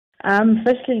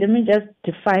Firstly, let me just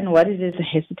define what it is a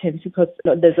hesitancy, because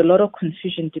there's a lot of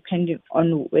confusion depending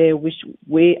on which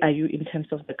way are you in terms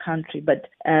of the country. But,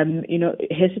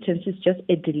 hesitancy is just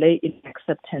a delay in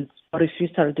acceptance or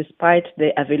refusal despite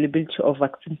the availability of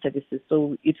vaccine services.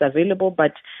 So it's available,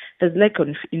 but there's lack of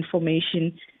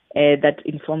information that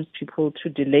informs people to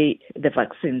delay the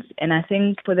vaccines. And I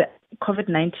think for the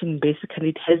COVID-19, basically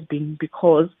it has been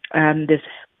because there's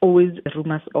always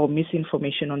rumors or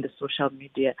misinformation on the social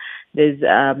media. There's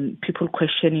people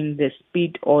questioning the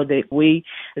speed or the way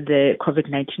the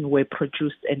COVID-19 were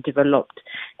produced and developed.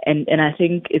 And I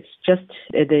think it's just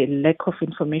the lack of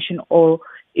information or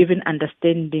even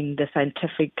understanding the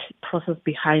scientific process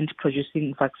behind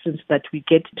producing vaccines that we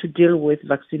get to deal with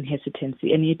vaccine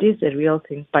hesitancy. And it is a real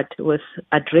thing, but with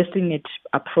addressing it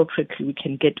appropriately, we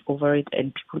can get over it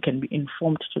and people can be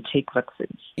informed to take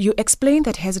vaccines. You explained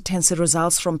that hesitancy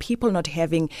results from people not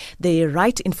having the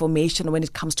right information when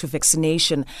it comes to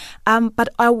vaccination. But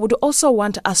I would also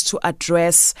want us to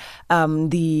address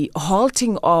the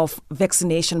halting of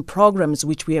vaccination programs,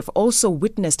 which we have also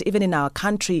witnessed even in our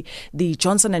country. The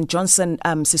Johnson & Johnson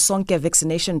Sisonke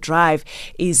vaccination drive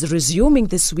is resuming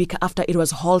this week after it was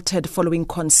halted following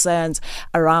concerns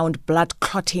around blood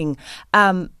clotting.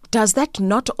 Does that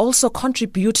not also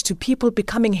contribute to people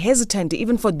becoming hesitant,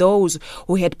 even for those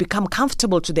who had become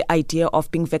comfortable to the idea of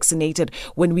being vaccinated,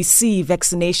 when we see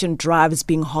vaccination drives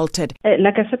being halted?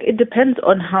 Like I said, it depends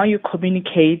on how you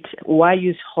communicate, why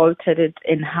you halted it,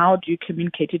 and how do you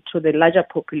communicate it to the larger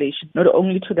population, not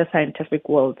only to the scientific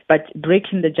world, but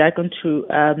breaking the jargon to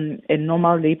a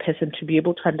normal lay person to be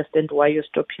able to understand why you're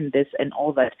stopping this and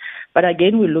all that. But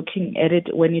again, we're looking at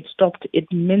it when it stopped,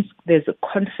 it means there's a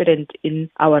confidence in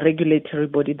our regulatory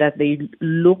body that they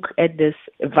look at this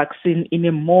vaccine in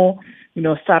a more,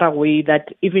 thorough way, that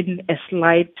even a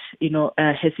slight,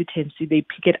 hesitancy, they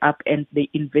pick it up and they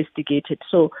investigate it.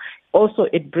 So also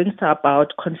it brings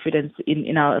about confidence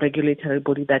in our regulatory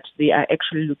body that they are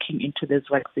actually looking into these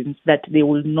vaccines, that they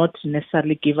will not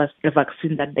necessarily give us a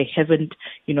vaccine that they haven't,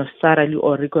 thoroughly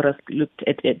or rigorously looked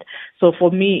at it. So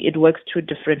for me, it works two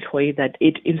different ways, that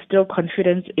it instills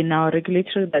confidence in our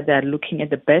regulatory that they are looking at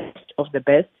the best of the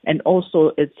best. And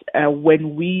also it's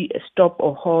when we stop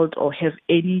or halt or have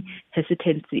any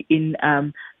hesitancy in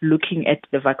looking at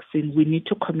the vaccine, we need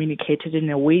to communicate it in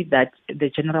a way that the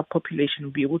general population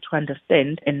will be able to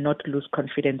understand and not lose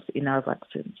confidence in our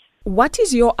vaccines. What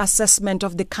is your assessment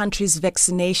of the country's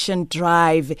vaccination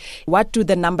drive? What do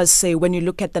the numbers say when you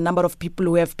look at the number of people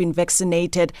who have been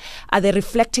vaccinated? Are they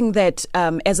reflecting that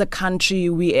as a country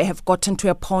we have gotten to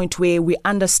a point where we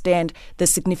understand the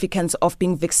significance of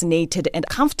being vaccinated and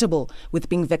comfortable with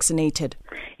being vaccinated?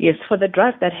 Yes, for the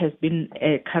drive that has been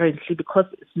currently, because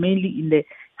it's mainly in the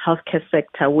healthcare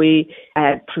sector where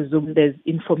I presume there's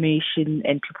information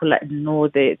and people know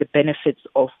the benefits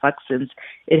of vaccines,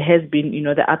 it has been,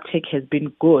 the uptake has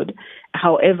been good.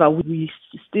 However, we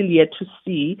still yet to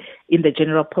see in the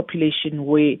general population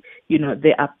where,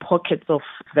 there are pockets of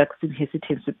vaccine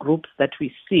hesitancy groups that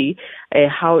we see.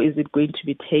 How is it going to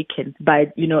be taken?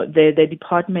 But, the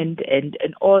department and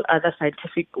all other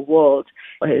scientific world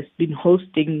has been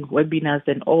hosting webinars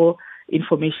and all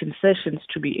information sessions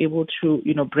to be able to,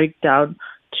 break down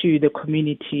to the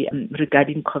community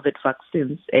regarding COVID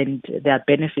vaccines and their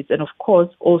benefits. And of course,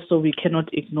 also we cannot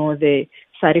ignore the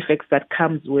side effects that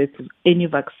comes with any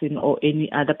vaccine or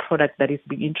any other product that is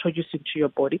being introduced into your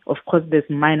body. Of course, there's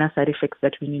minor side effects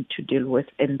that we need to deal with,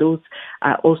 and those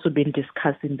are also being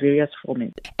discussed in various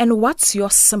formats. And what's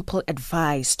your simple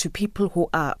advice to people who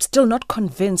are still not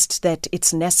convinced that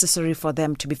it's necessary for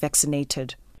them to be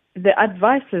vaccinated? The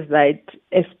advice is that,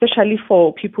 especially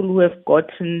for people who have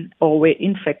gotten or were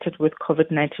infected with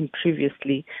COVID-19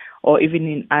 previously, or even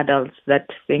in adults that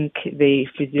think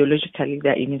physiologically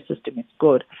their immune system is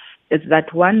good, is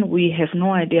that one, we have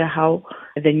no idea how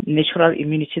the natural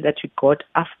immunity that you got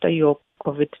after your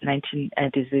COVID-19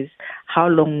 disease, how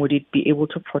long would it be able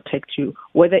to protect you,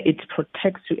 whether it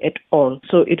protects you at all.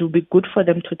 So it will be good for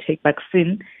them to take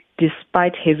vaccine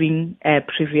despite having a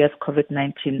previous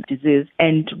COVID-19 disease.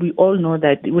 And we all know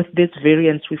that with this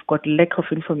variant, we've got lack of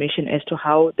information as to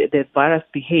how the virus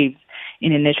behaves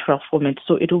in a natural format.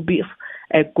 So it will be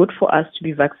good for us to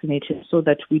be vaccinated so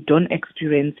that we don't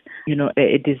experience,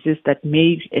 a disease that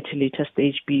may at a later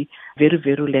stage be very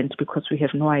virulent, because we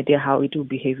have no idea how it will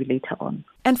behave later on.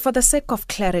 And for the sake of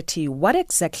clarity, what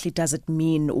exactly does it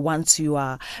mean once you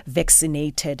are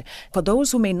vaccinated? For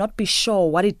those who may not be sure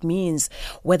what it means,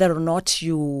 whether or not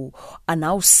you are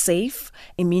now safe,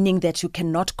 meaning that you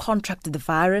cannot contract the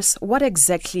virus, what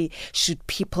exactly should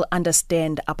people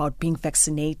understand about being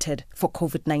vaccinated for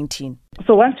COVID-19?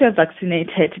 So once you are vaccinated,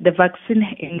 vaccinated. The vaccine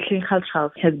in clinical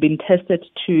trials has been tested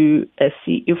to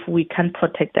see if we can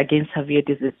protect against severe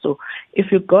disease. So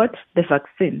if you got the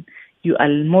vaccine, you are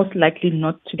most likely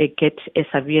not to get a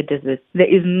severe disease.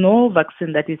 There is no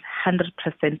vaccine that is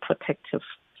 100% protective.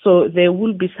 So there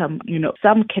will be some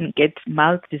can get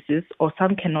mild disease or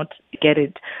some cannot get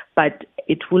it, but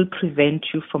it will prevent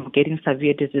you from getting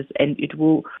severe disease, and it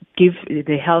will give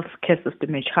the healthcare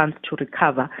system a chance to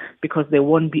recover because there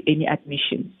won't be any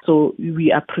admission. So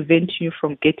we are preventing you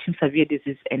from getting severe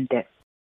disease and death.